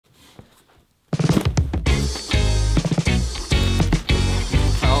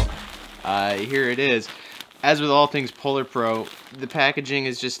Here it is. As with all things PolarPro, the packaging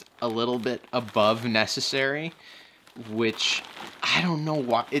is just a little bit above necessary, which I don't know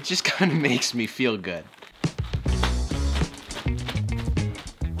why. It just kind of makes me feel good.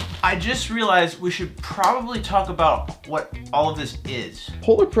 I just realized we should probably talk about what all of this is.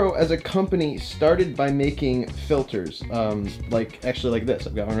 PolarPro as a company started by making filters, like this.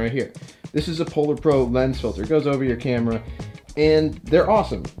 I've got one right here. This is a PolarPro lens filter. It goes over your camera, and they're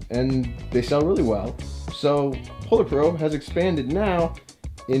awesome, and they sell really well. So PolarPro has expanded now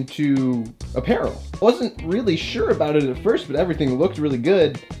into apparel. I wasn't really sure about it at first, but everything looked really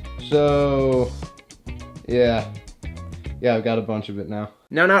good. So yeah, I've got a bunch of it now.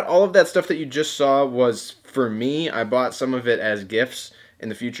 Now, not all of that stuff that you just saw was for me. I bought some of it as gifts in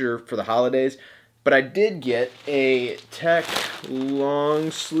the future for the holidays, but I did get a Tech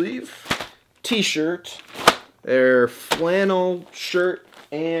long sleeve t-shirt, their flannel shirt,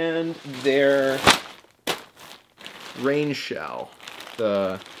 and their rain shell,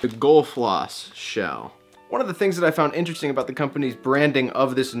 the Gold Floss shell. One of the things that I found interesting about the company's branding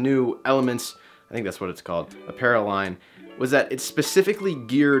of this new Elements, I think that's what it's called, apparel line, was that it's specifically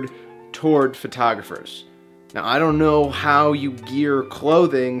geared toward photographers. Now, I don't know how you gear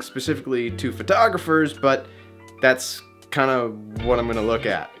clothing specifically to photographers, but that's kind of what I'm gonna look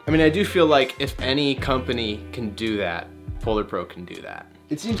at. I mean, I do feel like if any company can do that, PolarPro can do that.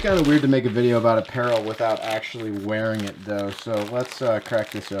 It seems kind of weird to make a video about apparel without actually wearing it though, so let's crack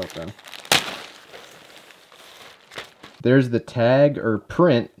this open. There's the tag, or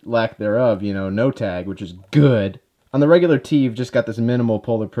print, lack thereof, you know, no tag, which is good. On the regular tee, you've just got this minimal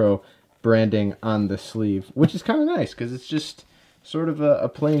PolarPro branding on the sleeve, which is kind of nice, because it's just sort of a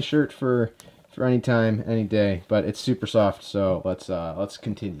plain shirt for any time, any day, but it's super soft, so let's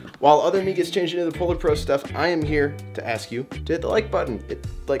continue. While other me gets changed into the PolarPro stuff, I am here to ask you to hit the like button. It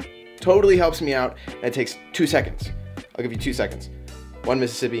totally helps me out, and it takes 2 seconds. I'll give you 2 seconds. 1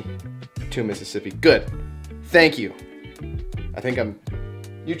 Mississippi, 2 Mississippi. Good. Thank you. I think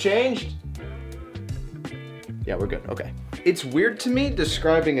you changed? Yeah, we're good. Okay. It's weird to me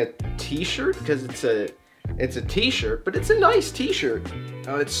describing a t-shirt because it's a t-shirt, but it's a nice t-shirt.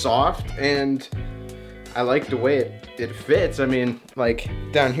 It's soft, and I like the way it fits. I mean, like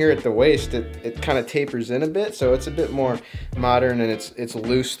down here at the waist, it kind of tapers in a bit, so it's a bit more modern, and it's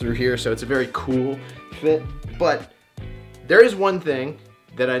loose through here, so it's a very cool fit. But there is one thing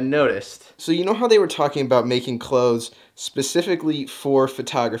that I noticed. So you know how they were talking about making clothes specifically for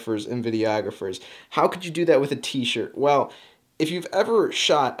photographers and videographers? How could you do that with a t-shirt? Well, if you've ever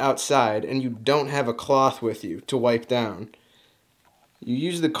shot outside and you don't have a cloth with you to wipe down, you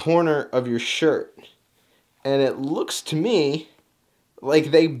use the corner of your shirt. And it looks to me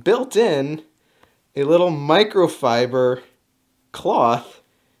like they built in a little microfiber cloth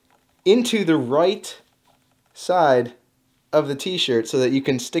into the right side of the t-shirt so that you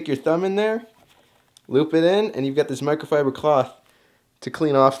can stick your thumb in there, loop it in, and you've got this microfiber cloth to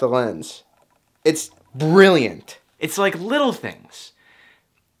clean off the lens. It's brilliant. It's like little things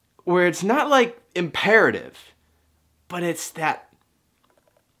where it's not like imperative, but it's that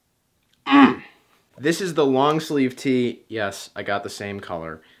This is the long sleeve tee. Yes, I got the same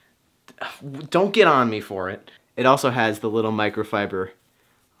color. Don't get on me for it. It also has the little microfiber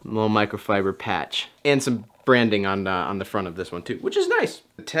patch and some branding on the front of this one too, which is nice.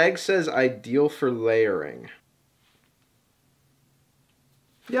 The tag says ideal for layering.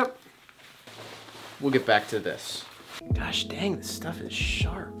 Yep. We'll get back to this. Gosh dang, this stuff is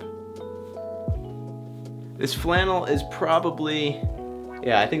sharp. This flannel is probably,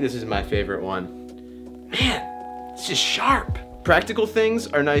 yeah, I think this is my favorite one. Man, it's just sharp. Practical things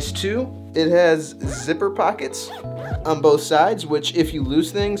are nice too. It has zipper pockets on both sides, which if you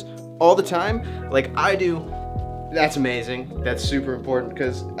lose things all the time, like I do, that's amazing. That's super important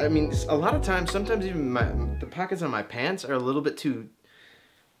because, I mean, a lot of times, sometimes even the pockets on my pants are a little bit too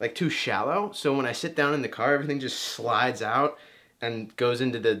shallow. So when I sit down in the car, everything just slides out and goes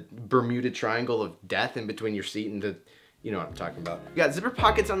into the Bermuda Triangle of death in between your seat and the, you know what I'm talking about. You got zipper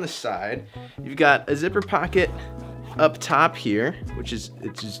pockets on the side. You've got a zipper pocket up top here, which is,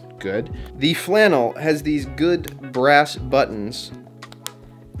 it's just good. The flannel has these good brass buttons,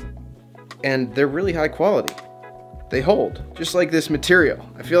 and they're really high quality. They hold, just like this material.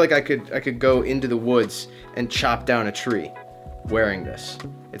 I feel like I could go into the woods and chop down a tree wearing this.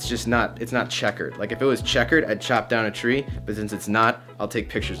 It's just not, it's not checkered. Like if it was checkered, I'd chop down a tree, but since it's not, I'll take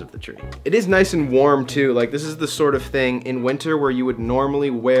pictures of the tree. It is nice and warm too. Like this is the sort of thing in winter where you would normally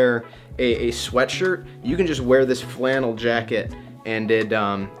wear a sweatshirt. You can just wear this flannel jacket and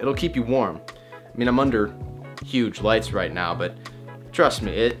it'll keep you warm. I mean, I'm under huge lights right now, but try Trust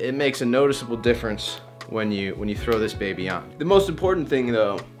me, it makes a noticeable difference when you throw this baby on. The most important thing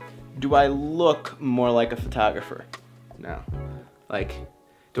though, do I look more like a photographer? No. Like,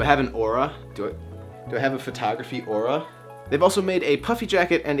 do I have an aura? Do I have a photography aura? They've also made a puffy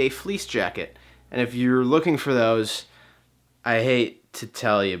jacket and a fleece jacket. And if you're looking for those, I hate to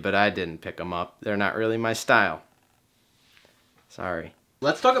tell you, but I didn't pick them up. They're not really my style. Sorry.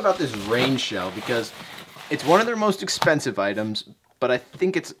 Let's talk about this rain shell because it's one of their most expensive items, but I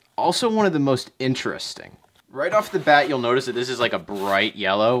think it's also one of the most interesting. Right off the bat, you'll notice that this is like a bright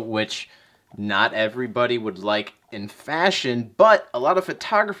yellow, which not everybody would like in fashion, but a lot of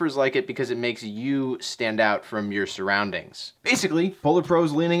photographers like it because it makes you stand out from your surroundings. Basically, PolarPro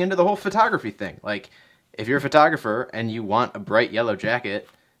is leaning into the whole photography thing. Like, if you're a photographer and you want a bright yellow jacket,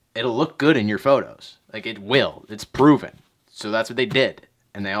 it'll look good in your photos. Like, it will. It's proven. So that's what they did.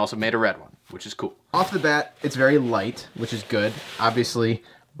 And they also made a red one, which is cool. Off the bat, it's very light, which is good. Obviously,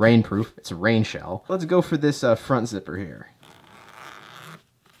 rainproof. It's a rain shell. Let's go for this front zipper here.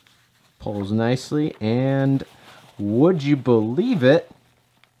 Pulls nicely, and would you believe it?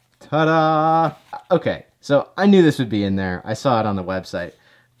 Ta-da! Okay, so I knew this would be in there. I saw it on the website,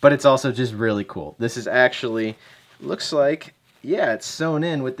 but it's also just really cool. This is actually, looks like, yeah, it's sewn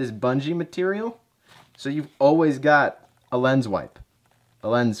in with this bungee material. So you've always got a lens wipe, a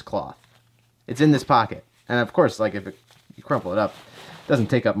lens cloth. It's in this pocket. And of course, like if you crumple it up, it doesn't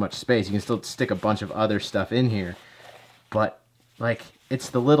take up much space. You can still stick a bunch of other stuff in here. But like, it's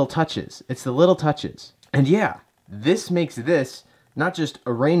the little touches. It's the little touches. And yeah, this makes this not just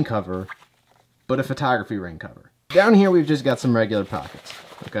a rain cover, but a photography rain cover. Down here, we've just got some regular pockets,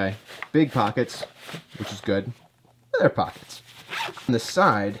 okay? Big pockets, which is good. They're pockets. On the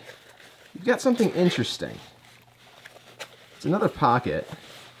side, you've got something interesting. It's another pocket,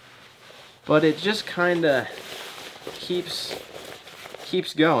 but it just kind of keeps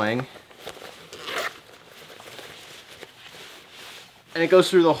going. And it goes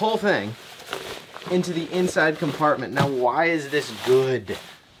through the whole thing into the inside compartment. Now, why is this good?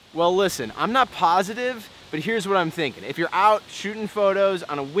 Well, listen, I'm not positive, but here's what I'm thinking. If you're out shooting photos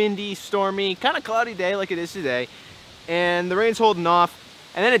on a windy, stormy, kind of cloudy day like it is today, and the rain's holding off,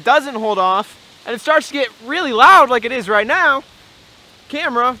 and then it doesn't hold off, and it starts to get really loud like it is right now,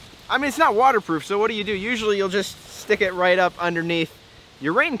 camera, I mean, it's not waterproof, so what do? Usually you'll just stick it right up underneath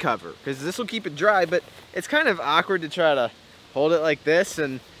your rain cover, because this will keep it dry, but it's kind of awkward to try to hold it like this,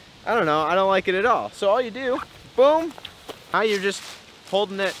 and I don't know, I don't like it at all. So all you do, boom, now you're just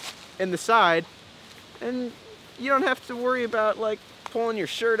holding it in the side, and you don't have to worry about like pulling your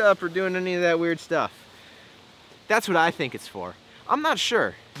shirt up or doing any of that weird stuff. That's what I think it's for. I'm not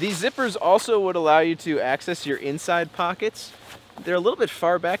sure. These zippers also would allow you to access your inside pockets. They're a little bit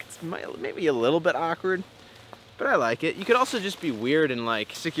far back, it's maybe a little bit awkward, but I like it. You could also just be weird and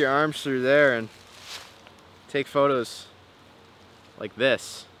like stick your arms through there and take photos like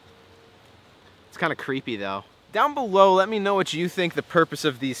this. It's kind of creepy though. Down below, let me know what you think the purpose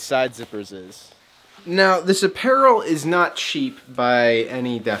of these side zippers is. Now, this apparel is not cheap by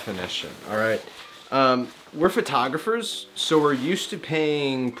any definition, all right? We're photographers, so we're used to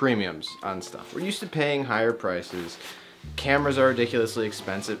paying premiums on stuff. We're used to paying higher prices. Cameras are ridiculously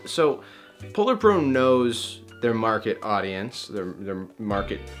expensive. So PolarPro knows their market audience, their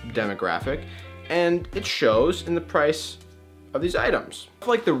market demographic, and it shows in the price of these items.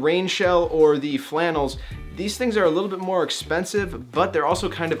 Like the rain shell or the flannels, these things are a little bit more expensive, but they're also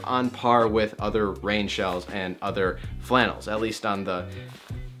kind of on par with other rain shells and other flannels, at least on the,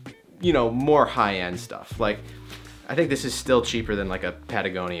 you know, more high-end stuff. Like, I think this is still cheaper than like a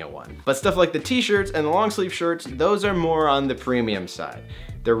Patagonia one. But stuff like the t-shirts and the long sleeve shirts, those are more on the premium side.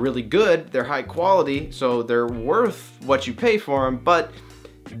 They're really good, they're high quality, so they're worth what you pay for them, but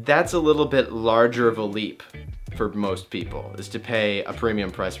that's a little bit larger of a leap for most people, is to pay a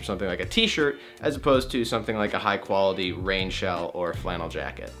premium price for something like a t-shirt as opposed to something like a high quality rain shell or flannel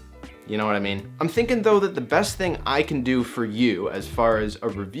jacket. You know what I mean? I'm thinking though that the best thing I can do for you as far as a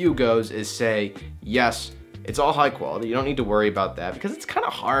review goes is say, yes, it's all high quality, you don't need to worry about that, because it's kind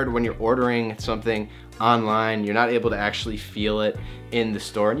of hard when you're ordering something online, you're not able to actually feel it in the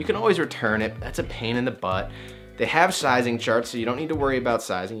store, and you can always return it. That's a pain in the butt. They have sizing charts, so you don't need to worry about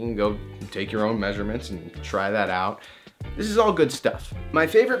sizing. You can go take your own measurements and try that out. This is all good stuff. My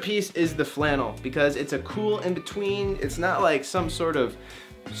favorite piece is the flannel because it's a cool in-between. It's not like some sort of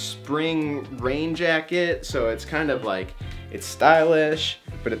spring rain jacket, so it's kind of like, it's stylish,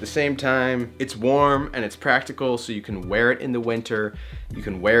 but at the same time, it's warm and it's practical, so you can wear it in the winter, you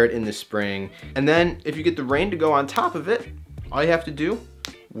can wear it in the spring, and then if you get the rain to go on top of it, all you have to do,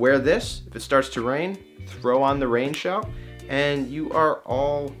 wear this. If it starts to rain, throw on the rain shell, and you are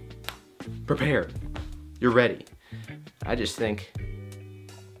all prepared. You're ready. I just think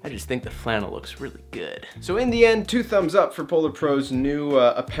the flannel looks really good. So in the end, 2 thumbs up for PolarPro's new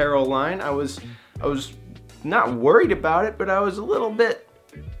apparel line. I was not worried about it, but I was a little bit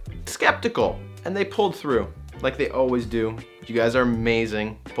skeptical, and they pulled through like they always do. You guys are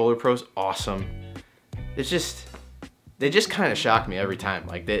amazing. PolarPro's awesome. They just kind of shock me every time.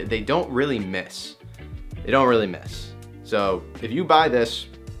 Like they don't really miss. They don't really miss. So if you buy this,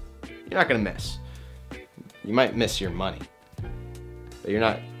 you're not gonna miss. You might miss your money, but you're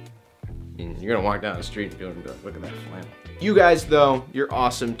gonna walk down the street and be like, look at that flannel. You guys though, you're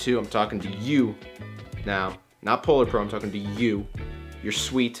awesome too. I'm talking to you now, not PolarPro, I'm talking to you. You're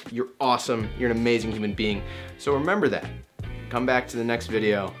sweet, you're awesome, you're an amazing human being. So remember that. Come back to the next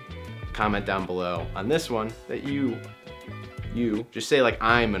video, comment down below on this one that you just say like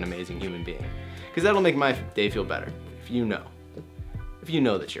I'm an amazing human being. Because that'll make my day feel better if you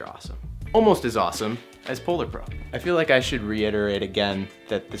know that you're awesome. Almost as awesome as PolarPro. I feel like I should reiterate again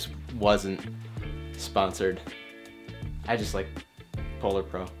that this wasn't sponsored. I just like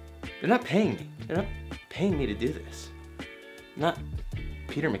PolarPro. They're not paying me. They're not paying me to do this. I'm not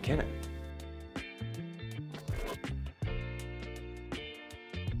Peter McKinnon.